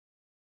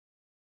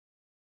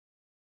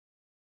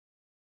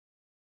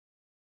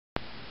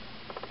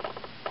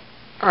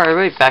Alright,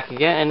 right back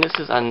again, and this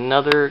is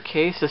another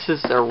case. This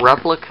is the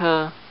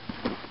replica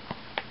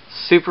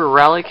Super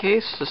Rally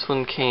case. This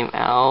one came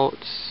out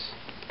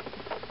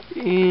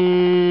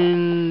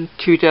in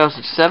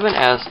 2007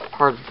 as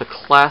part of the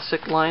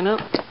classic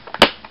lineup.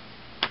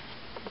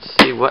 Let's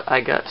see what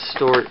I got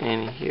stored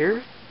in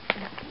here,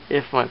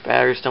 if my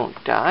batteries don't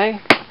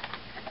die.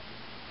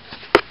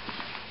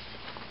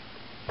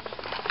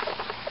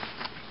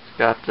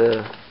 Got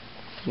the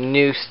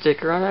new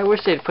sticker on it. I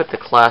wish they'd put the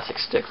classic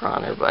sticker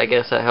on there, but I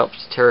guess that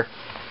helps deter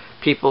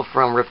people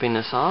from ripping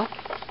this off.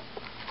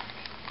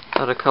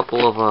 Got a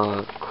couple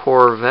of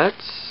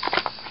Corvettes.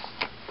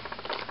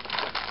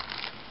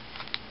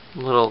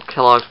 Little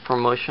Kellogg's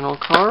promotional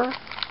car.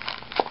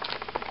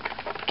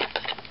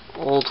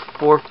 Old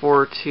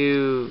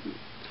 442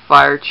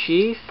 Fire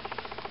Chief.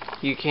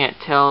 You can't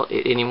tell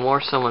it anymore,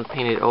 someone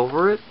painted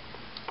over it,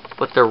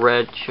 but the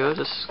red shows.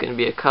 This is going to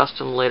be a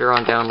custom later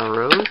on down the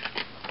road.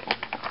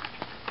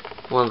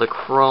 One of the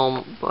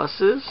chrome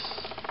buses.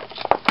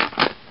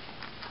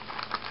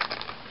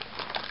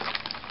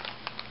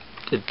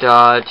 The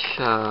Dodge,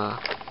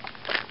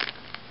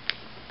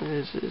 what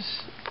is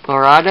this?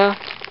 Mirada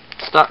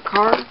stock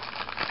car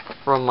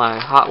from my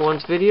Hot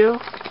Ones video.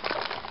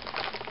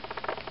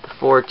 The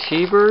Ford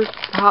T-Bird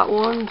Hot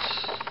Ones.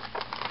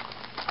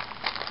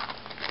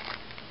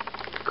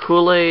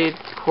 Kool-Aid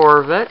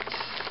Corvette.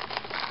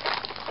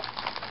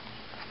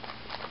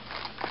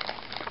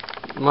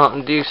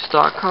 Mountain Dew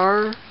stock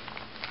car.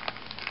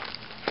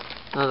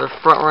 Another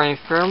front-running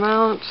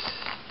Fairmount.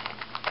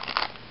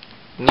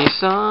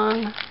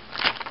 Nissan.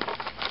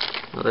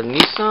 Another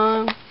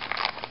Nissan.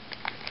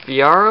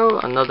 Fiaro,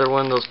 another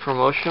one of those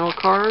promotional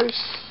cars.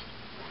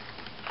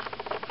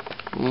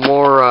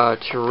 More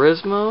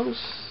Turismos.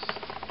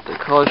 The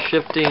color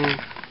shifting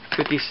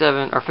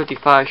 57 or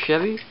 55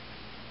 Chevy.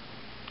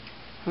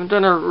 I haven't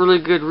done a really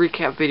good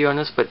recap video on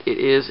this, but it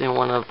is in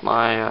one of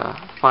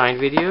my find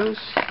videos.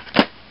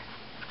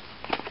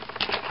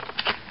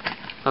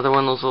 Another one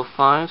of those little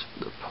finds,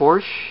 the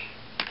Porsche.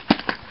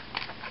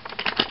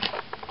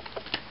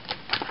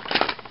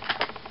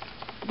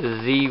 The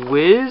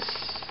Z-Wiz,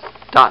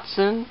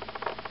 Datsun.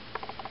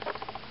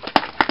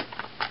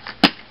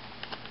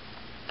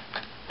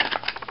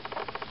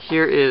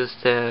 Here is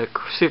the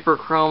Super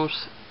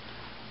Chrome's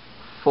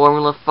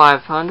Formula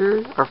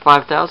 500 or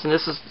 5000.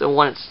 This is the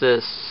one it's the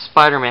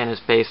Spider-Man is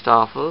based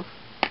off of.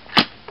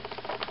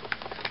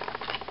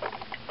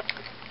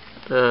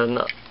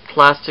 The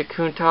plastic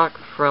Countach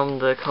from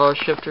the Color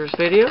Shifters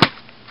video.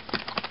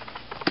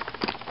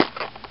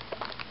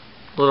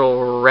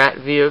 Little rat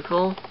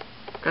vehicle.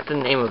 Got the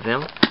name of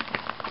him.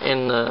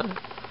 In the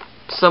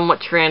somewhat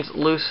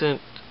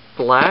translucent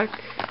black.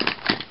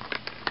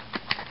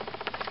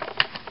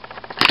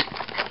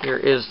 Here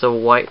is the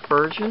white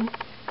version.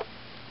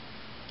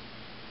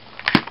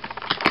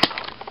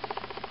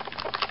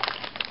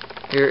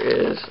 Here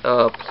is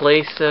a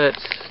playset,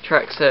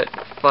 track set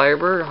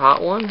Firebird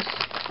Hot Ones.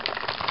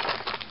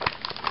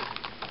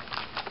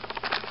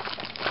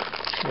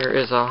 Here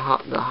is the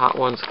Hot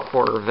Ones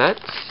Corvette.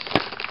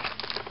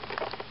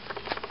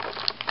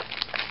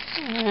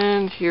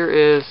 And here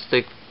is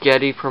the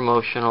Getty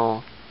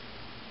promotional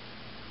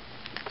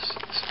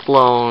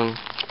flown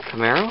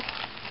Camaro.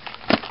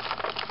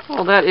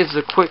 Well, that is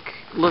a quick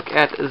look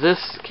at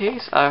this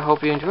case. I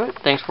hope you enjoyed it.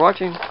 Thanks for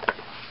watching.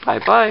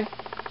 Bye-bye.